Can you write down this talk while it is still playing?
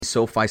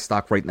SoFi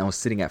stock right now is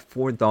sitting at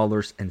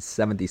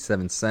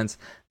 $4.77,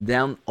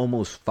 down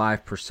almost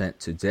 5%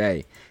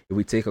 today. If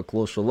we take a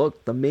closer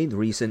look, the main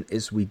reason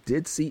is we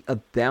did see a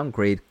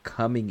downgrade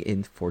coming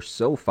in for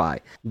SoFi.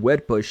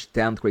 Wedbush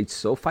downgrades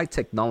SoFi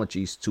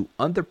Technologies to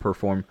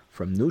underperform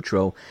from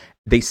neutral.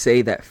 They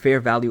say that fair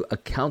value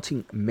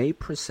accounting may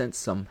present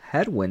some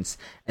headwinds,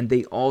 and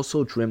they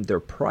also trimmed their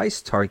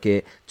price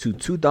target to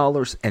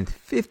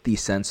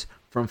 $2.50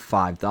 from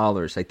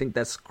 $5. I think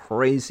that's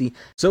crazy.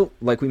 So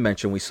like we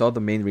mentioned, we saw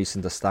the main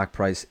reason the stock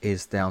price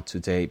is down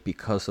today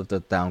because of the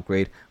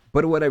downgrade.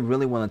 But what I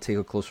really want to take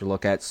a closer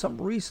look at,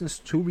 some reasons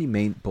to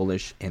remain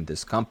bullish in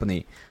this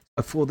company.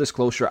 A full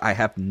disclosure, I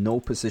have no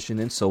position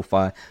in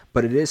SoFi,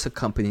 but it is a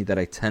company that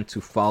I tend to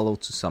follow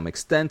to some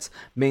extent,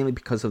 mainly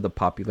because of the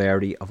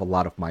popularity of a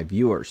lot of my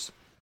viewers.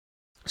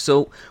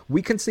 So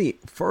we can see,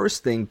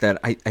 first thing that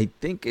I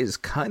think is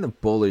kind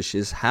of bullish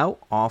is how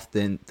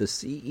often the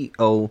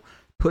CEO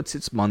puts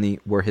its money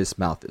where his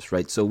mouth is,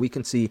 right? So we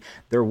can see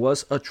there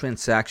was a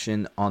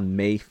transaction on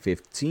May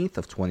 15th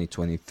of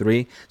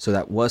 2023, so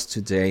that was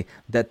today,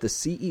 that the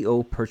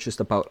CEO purchased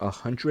about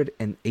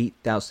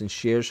 108,000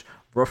 shares,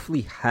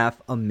 roughly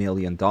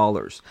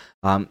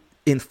 $500,000.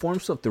 In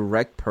forms of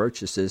direct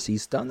purchases,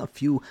 he's done a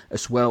few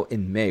as well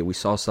in May. We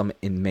saw some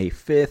in May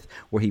 5th,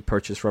 where he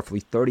purchased roughly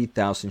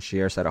 30,000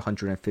 shares at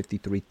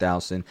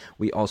 $153,000.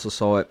 We also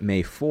saw it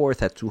May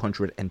 4th at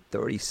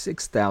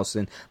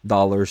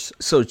 $236,000.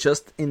 So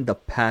just in the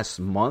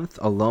past month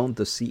alone,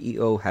 the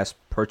CEO has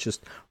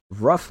purchased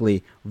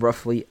roughly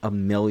 $1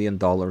 million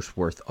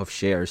worth of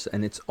shares,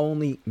 and it's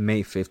only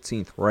May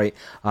 15th, right?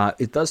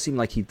 It does seem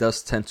like he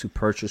does tend to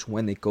purchase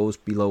when it goes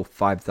below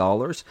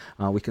 $5.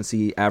 We can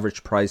see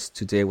average price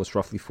today was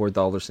roughly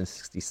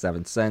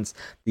 $4.67.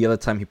 The other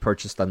time he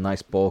purchased a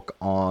nice bulk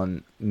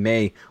on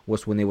May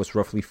was when it was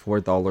roughly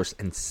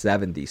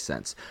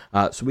 $4.70.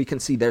 So we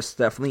can see there's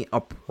definitely a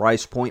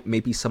price point.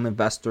 Maybe some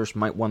investors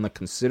might want to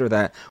consider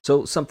that.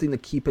 So something to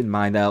keep in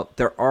mind out.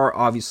 There are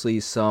obviously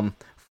some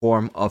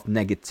form of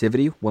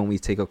negativity when we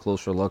take a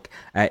closer look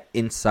at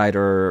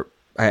insider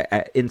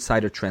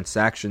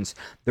transactions.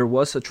 There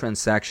was a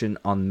transaction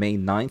on May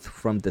 9th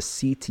from the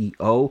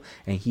CTO,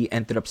 and he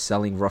ended up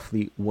selling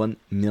roughly $1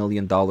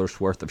 million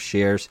worth of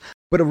shares.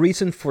 But a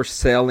reason for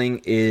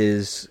selling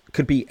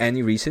could be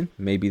any reason.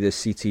 Maybe the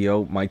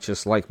CTO might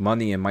just like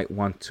money and might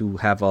want to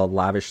have a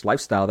lavish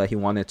lifestyle that he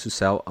wanted to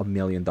sell $1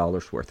 million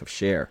worth of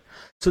share.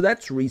 So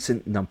that's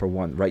reason number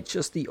one, right?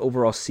 Just the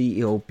overall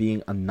CEO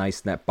being a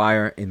nice net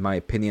buyer, in my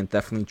opinion,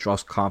 definitely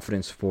draws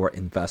confidence for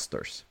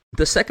investors.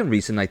 The second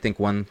reason I think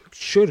one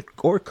should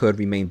or could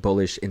remain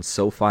bullish in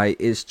SoFi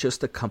is just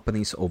the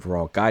company's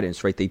overall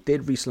guidance, right? They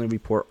did recently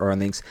report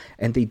earnings,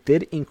 and they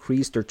did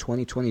increase their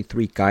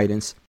 2023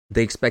 guidance.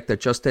 They expect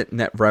adjusted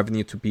net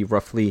revenue to be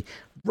roughly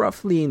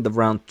in the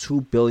around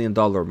 $2 billion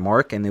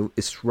mark, and it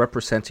is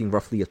representing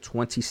roughly a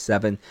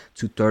 27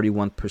 to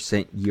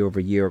 31%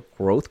 year-over-year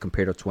growth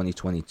compared to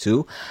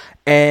 2022.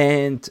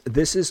 And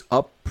this is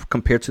up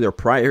compared to their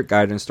prior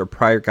guidance. Their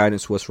prior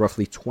guidance was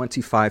roughly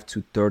 25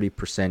 to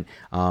 30%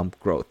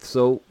 growth.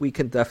 So we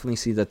can definitely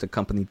see that the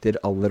company did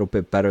a little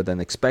bit better than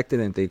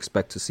expected, and they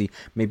expect to see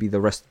maybe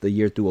the rest of the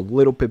year do a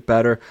little bit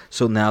better.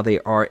 So now they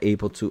are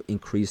able to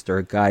increase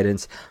their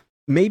guidance.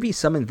 Maybe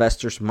some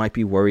investors might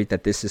be worried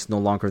that this is no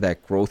longer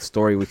that growth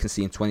story. We can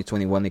see in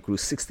 2021, it grew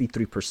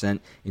 63%.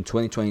 In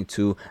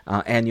 2022,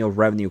 annual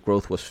revenue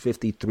growth was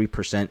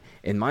 53%.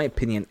 In my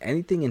opinion,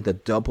 anything in the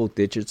double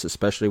digits,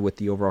 especially with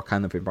the overall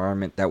kind of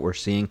environment that we're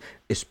seeing,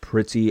 is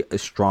pretty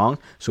strong.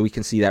 So we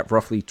can see that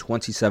roughly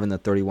 27 to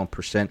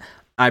 31%.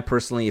 I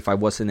personally, if I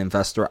was an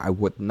investor, I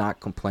would not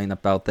complain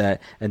about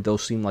that. And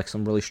those seem like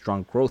some really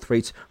strong growth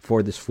rates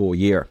for this full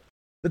year.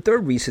 The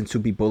third reason to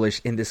be bullish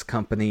in this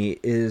company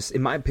is,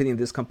 in my opinion,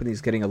 this company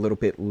is getting a little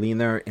bit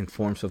leaner in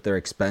forms of their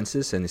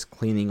expenses and is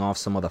cleaning off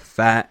some of the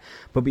fat.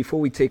 But before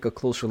we take a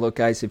closer look,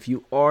 guys, if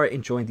you are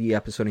enjoying the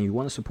episode and you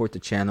want to support the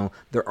channel,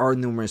 there are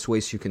numerous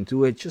ways you can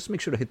do it. Just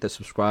make sure to hit that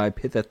subscribe,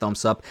 hit that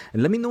thumbs up,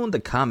 and let me know in the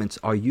comments,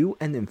 are you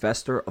an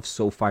investor of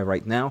SoFi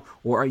right now,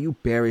 or are you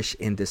bearish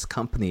in this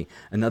company?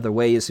 Another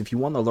way is, if you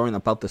want to learn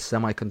about the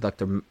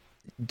semiconductor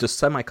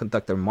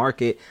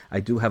market, I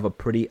do have a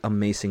pretty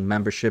amazing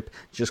membership.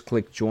 Just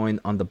click join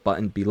on the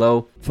button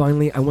below.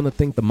 Finally, I want to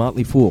thank The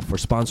Motley Fool for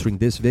sponsoring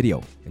this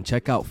video, and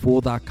check out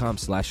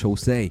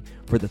fool.com/Jose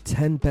for the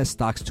 10 best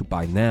stocks to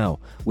buy now.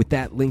 With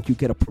that link, you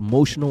get a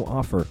promotional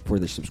offer for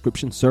the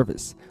subscription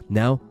service.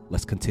 Now,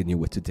 let's continue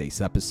with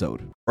today's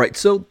episode. Right,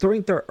 so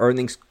during their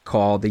earnings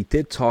call, they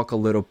did talk a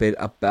little bit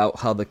about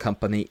how the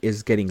company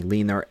is getting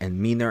leaner and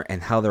meaner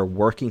and how they're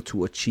working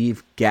to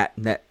achieve GAAP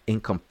net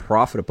income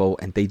profitable,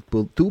 and they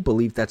do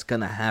believe that's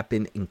going to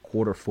happen in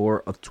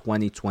Q4 of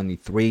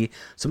 2023.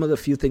 Some of the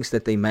few things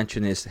that they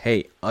mention is,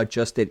 hey,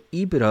 adjusted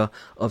EBITDA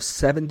of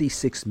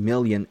 $76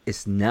 million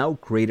is now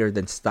greater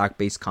than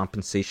stock-based compensation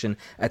compensation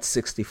at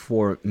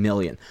 $64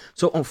 million.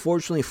 So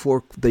unfortunately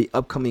for the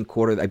upcoming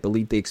quarter, I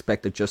believe they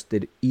expect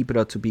adjusted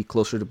EBITDA to be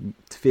closer to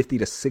 50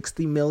 to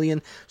 60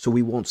 million. So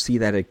we won't see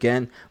that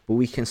again, but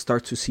we can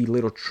start to see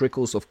little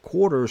trickles of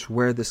quarters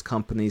where this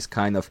company's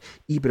kind of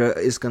EBITDA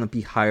is going to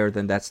be higher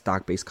than that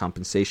stock-based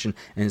compensation,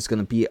 and it's going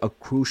to be a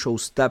crucial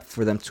step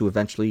for them to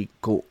eventually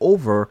go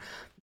over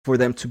for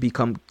them to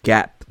become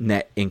GAAP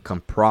net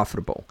income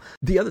profitable.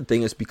 The other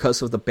thing is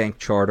because of the bank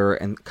charter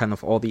and kind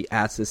of all the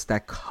assets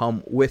that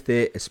come with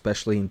it,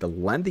 especially in the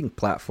lending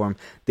platform,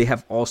 they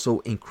have also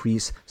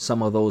increased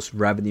some of those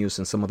revenues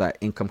and some of that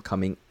income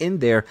coming in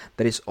there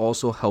that is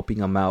also helping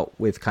them out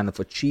with kind of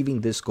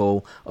achieving this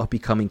goal of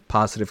becoming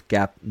positive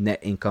GAAP net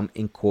income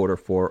in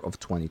Q4 of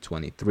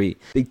 2023.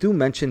 They do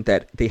mention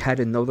that they had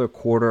another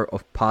quarter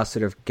of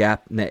positive GAAP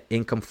net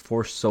income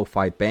for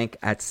Sofi Bank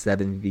at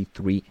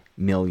 $73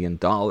 million.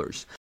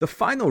 The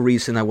final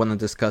reason I want to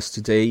discuss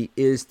today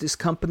is this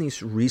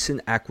company's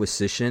recent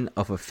acquisition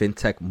of a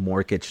fintech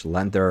mortgage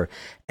lender,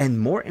 and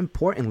more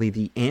importantly,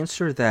 the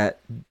answer that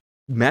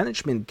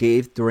management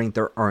gave during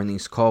their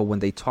earnings call when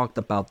they talked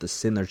about the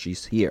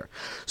synergies here.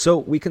 So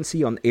we can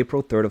see on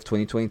April 3rd of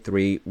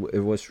 2023, it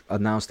was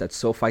announced that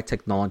Sofi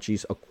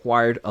Technologies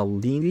acquired a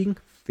leading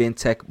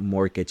fintech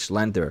mortgage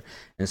lender.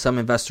 And some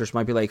investors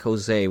might be like,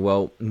 Jose,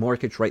 well,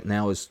 mortgage right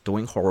now is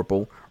doing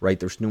horrible, right?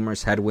 There's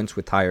numerous headwinds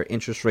with higher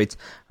interest rates.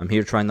 I'm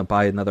here trying to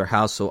buy another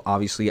house, so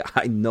obviously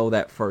I know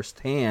that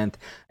firsthand.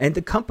 And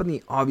the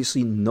company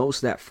obviously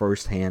knows that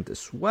firsthand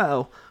as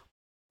well.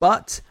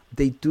 But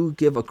they do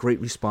give a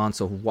great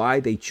response of why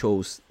they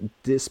chose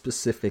this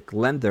specific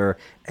lender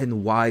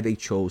and why they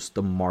chose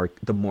the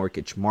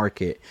mortgage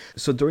market.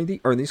 So during the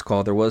earnings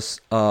call, there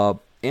was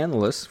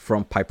analyst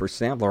from Piper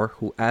Sandler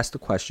who asked the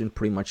question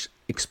pretty much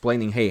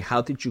explaining, hey,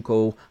 how did you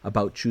go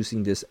about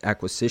choosing this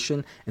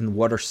acquisition and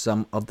what are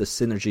some of the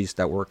synergies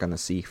that we're going to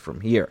see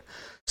from here?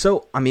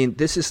 So, I mean,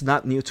 this is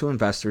not new to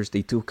investors.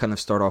 They do kind of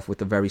start off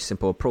with a very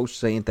simple approach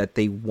saying that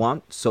they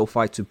want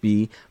Sofi to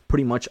be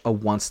pretty much a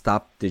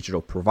one-stop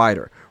digital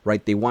provider,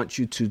 right? They want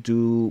you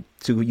to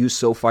use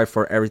Sofi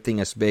for everything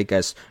as big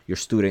as your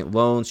student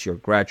loans, your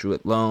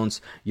graduate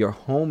loans, your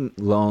home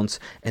loans.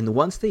 And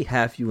once they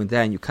have you in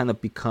that, you kind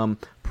of become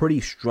pretty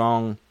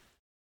strong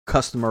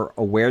customer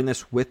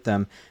awareness with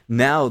them.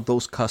 Now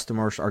those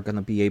customers are going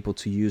to be able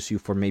to use you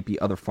for maybe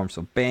other forms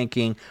of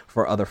banking,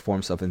 for other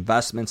forms of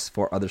investments,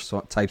 for other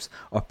types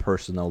of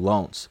personal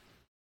loans.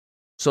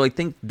 So I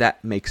think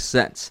that makes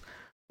sense.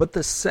 But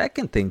the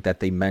second thing that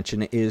they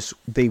mentioned is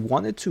they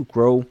wanted to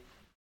grow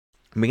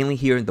mainly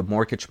here in the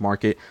mortgage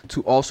market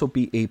to also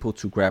be able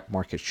to grab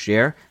market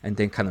share and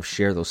then kind of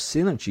share those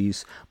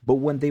synergies. But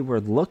when they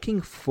were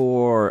looking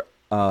for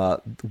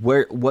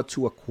what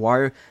to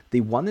acquire, they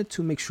wanted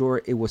to make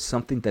sure it was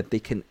something that they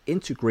can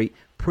integrate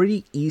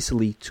pretty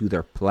easily to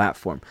their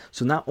platform.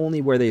 So not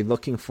only were they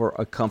looking for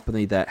a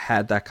company that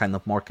had that kind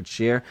of market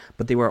share,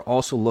 but they were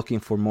also looking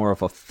for more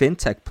of a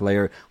fintech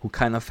player who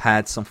kind of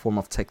had some form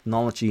of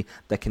technology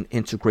that can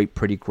integrate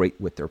pretty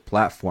great with their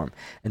platform.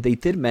 And they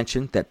did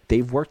mention that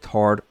they've worked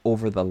hard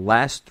over the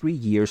last 3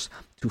 years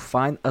to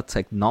find a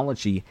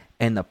technology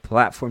and a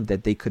platform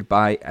that they could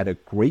buy at a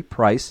great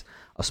price,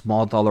 a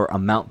small dollar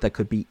amount that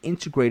could be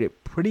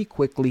integrated pretty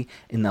quickly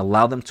and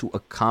allow them to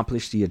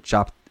accomplish the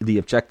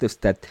objectives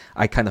that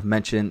I kind of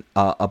mentioned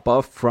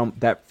above from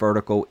that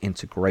vertical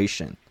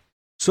integration.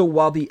 So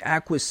while the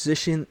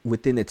acquisition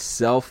within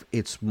itself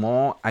is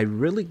small, I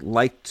really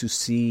like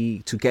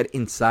to get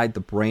inside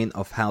the brain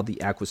of how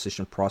the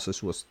acquisition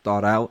process was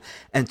thought out.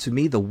 And to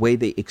me, the way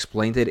they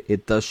explained it,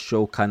 it does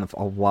show kind of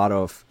a lot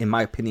of, in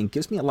my opinion,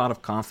 gives me a lot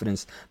of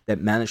confidence that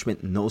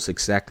management knows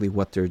exactly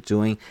what they're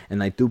doing.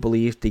 And I do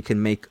believe they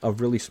can make a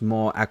really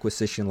small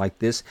acquisition like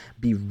this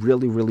be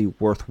really, really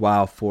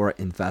worthwhile for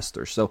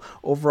investors. So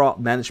overall,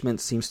 management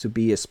seems to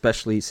be,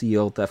 especially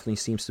CEO, definitely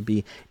seems to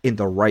be in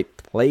the right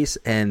place.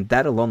 And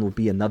that alone will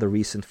be another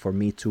reason for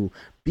me to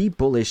be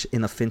bullish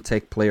in a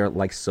fintech player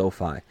like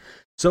Sofi.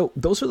 So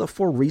those are the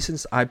 4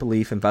 reasons I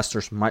believe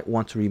investors might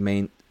want to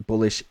remain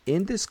bullish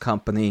in this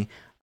company.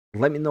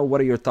 Let me know what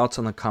are your thoughts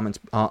on the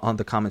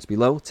comments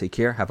below. Take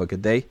care, have a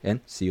good day, and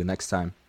see you next time.